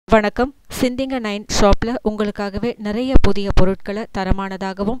வணக்கம். சிந்திங்க 9 ஷாப்பில் உங்களுக்காகவே நிறைய புதிய பொருட்களை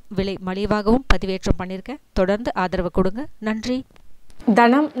தரமானதாகவும் விலை மலிவாகவும் பதிவேற்றம் பண்ணியிருக்கேன். தொடர்ந்து ஆதரவு கொடுங்க. நன்றி.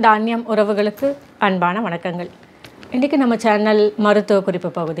 தனம் தானியம் உறவுகளுக்கு அன்பான வணக்கங்கள். இன்றைக்கி நம்ம சேனல் மருத்துவ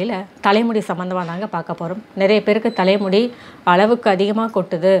குறிப்பு பகுதியில் தலைமுடி சம்மந்தமாக தாங்க பார்க்க போகிறோம். நிறைய பேருக்கு தலைமுடி அளவுக்கு அதிகமாக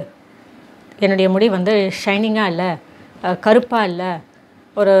கொட்டுது, என்னுடைய முடி ஷைனிங்காக இல்லை, கருப்பாக இல்லை,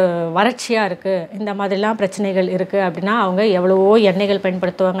 ஒரு வறட்சியாக இருக்குது, இந்த மாதிரிலாம் பிரச்சனைகள் இருக்குது அப்படின்னா அவங்க எவ்வளவோ எண்ணெய்கள்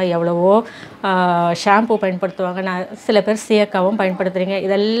பயன்படுத்துவாங்க, எவ்வளவோ ஷாம்பு பயன்படுத்துவாங்க. நான் சில பேர் சீயக்காவும் பயன்படுத்துகிறீங்க.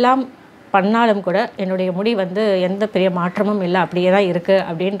 இதெல்லாம் பண்ணாலும் கூட என்னுடைய முடி எந்த பெரிய மாற்றமும் இல்லை, அப்படியே தான் இருக்குது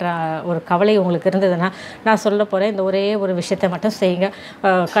அப்படின்ற ஒரு கவலை உங்களுக்கு இருந்ததுன்னா நான் சொல்ல போகிறேன். இந்த ஒரே ஒரு விஷயத்தை மட்டும் செய்யுங்க.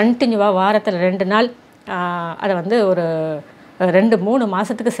 கண்டினியூவாக வாரத்தில் 2 நாள் அதை ஒரு 2-3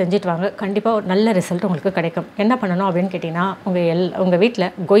 மாதத்துக்கு செஞ்சுட்டு வாங்க. கண்டிப்பாக ஒரு நல்ல ரிசல்ட் உங்களுக்கு கிடைக்கும். என்ன பண்ணணும் அப்படின்னு கேட்டிங்கன்னா, உங்கள் வீட்டில்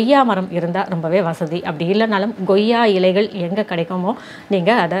கொய்யா மரம் இருந்தால் ரொம்பவே வசதி. அப்படி இல்லைனாலும் கொய்யா இலைகள் எங்கே கிடைக்குமோ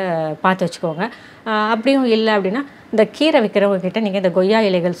நீங்கள் அதை பார்த்து வச்சுக்கோங்க. அப்படியும் இல்லை அப்படின்னா இந்த கீரை விற்கிறவங்க கிட்ட நீங்கள் இந்த கொய்யா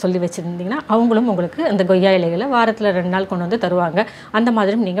இலைகள் சொல்லி வச்சுருந்தீங்கன்னா அவங்களும் உங்களுக்கு அந்த கொய்யா இலைகளை வாரத்தில் 2 நாள் கொண்டு வந்து தருவாங்க. அந்த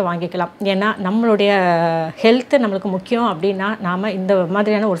மாதிரியும் நீங்கள் வாங்கிக்கலாம். ஏன்னா நம்மளுடைய ஹெல்த்து நம்மளுக்கு முக்கியம் அப்படின்னா நாம் இந்த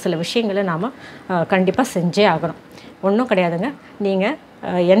மாதிரியான ஒரு சில விஷயங்களை நாம் கண்டிப்பாக செஞ்சே ஆகணும். ஒன்றும் கிடையாதுங்க. நீங்கள்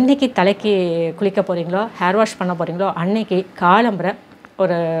என்னைக்கு தலைக்கு குளிக்க போகிறீங்களோ, ஹேர் வாஷ் பண்ண போகிறீங்களோ அன்னைக்கு காலம்பரை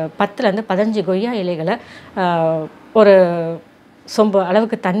ஒரு 10லேருந்து 15 கொய்யா இலைகளை ஒரு சொம்பு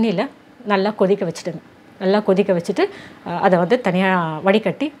அளவுக்கு தண்ணியில் நல்லா கொதிக்க வச்சுடுங்க. நல்லா கொதிக்க வச்சுட்டு அதை தனியாக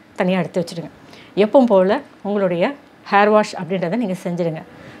வடிகட்டி தனியாக எடுத்து வச்சுடுங்க. எப்பவும் போல் உங்களுடைய ஹேர் வாஷ் அப்படின்றத நீங்கள் செஞ்சுடுங்க.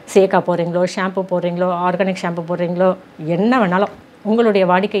 சேக்கா போடுறீங்களோ, ஷாம்பு போடுறீங்களோ, ஆர்கானிக் ஷாம்பு போடுறீங்களோ, என்ன வேணாலும் உங்களுடைய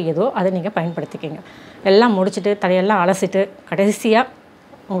வாடிக்கை ஏதோ அதை நீங்கள் பயன்படுத்திக்கிங்க. எல்லாம் முடிச்சுட்டு தலையெல்லாம் அலசிட்டு கடைசியாக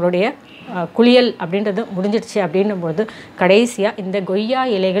உங்களுடைய குளியல் அப்படின்றது முடிஞ்சிடுச்சு அப்படின்னும்பொழுது கடைசியாக இந்த கொய்யா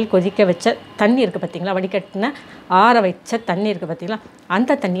இலைகள் கொதிக்க வச்ச தண்ணி இருக்குது பார்த்திங்களா, வடிகட்டின ஆற வச்ச தண்ணி இருக்குது பார்த்திங்களா,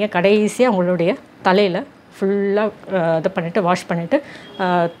 அந்த தண்ணியை கடைசியாக உங்களுடைய தலையில் ஃபுல்லாக இது பண்ணிவிட்டு வாஷ் பண்ணிவிட்டு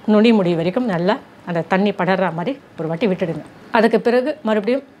நுனி முடி வரைக்கும் நல்லா அந்த தண்ணி படற மாதிரி ஒரு வாட்டி விட்டுடுங்க. அதுக்கு பிறகு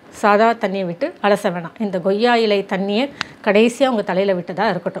மறுபடியும் சாதா தண்ணியை விட்டு அலச வேணாம். இந்த கொய்யா இலை தண்ணியை கடைசியாக உங்கள் தலையில் விட்டு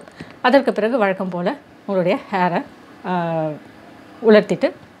தான் இருக்கட்டும். அதற்கு பிறகு வழக்கம் போல் உங்களுடைய ஹேரை உலர்த்திட்டு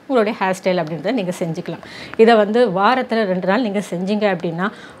உங்களுடைய ஹேர் ஸ்டைல் அப்படின்றத நீங்கள் செஞ்சுக்கலாம். இதை வாரத்தில் 2 நாள் நீங்கள் செஞ்சீங்க அப்படின்னா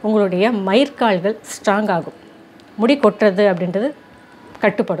உங்களுடைய மயிர்கால்கள் ஸ்ட்ராங் ஆகும். முடி கொட்டுறது அப்படின்றது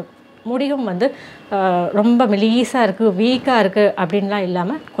கட்டுப்படும். முடியும் ரொம்ப மெலீஸாக இருக்குது, வீக்காக இருக்குது அப்படின்லாம்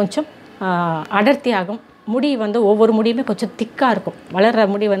இல்லாமல் கொஞ்சம் அடர்த்தியாகும். முடி ஒவ்வொரு முடியுமே கொஞ்சம் திக்காக இருக்கும். வளர்கிற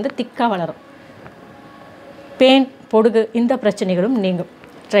முடி திக்காக வளரும். பேன், பொடுகு இந்த பிரச்சனைகளும் நீங்கும்.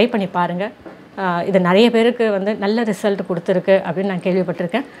 ட்ரை பண்ணி பாருங்கள். இது நிறைய பேருக்கு நல்ல ரிசல்ட் கொடுத்துருக்கு அப்படின்னு நான்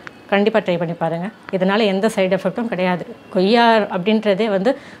கேள்விப்பட்டிருக்கேன். கண்டிப்பாக ட்ரை பண்ணி பாருங்கள். இதனால் எந்த சைடு எஃபெக்டும் கிடையாது. கொய்யா அப்படின்றதே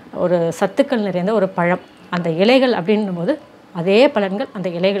ஒரு சத்துக்கள் நிறைந்த ஒரு பழம். அந்த இலைகள் அப்படின்னும் போது அதே பலன்கள் அந்த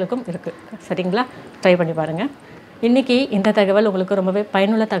இலைகளுக்கும் இருக்குது. சரிங்களா? ட்ரை பண்ணி பாருங்கள். இன்றைக்கி இந்த தகவல் உங்களுக்கு ரொம்பவே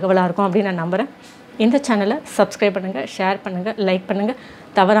பயனுள்ள தகவலாக இருக்கும் அப்படின்னு நான் நம்புகிறேன். இந்த சேனலை சப்ஸ்கிரைப் பண்ணுங்கள், ஷேர் பண்ணுங்கள், லைக் பண்ணுங்கள்.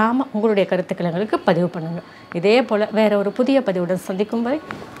 தவறாமல் உங்களுடைய கருத்துக்களை எங்களுக்கு பதிவு பண்ணுங்கள். இதே போல் வேறு ஒரு புதிய பதிவுடன் சந்திக்கும் வரை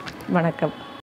வணக்கம்.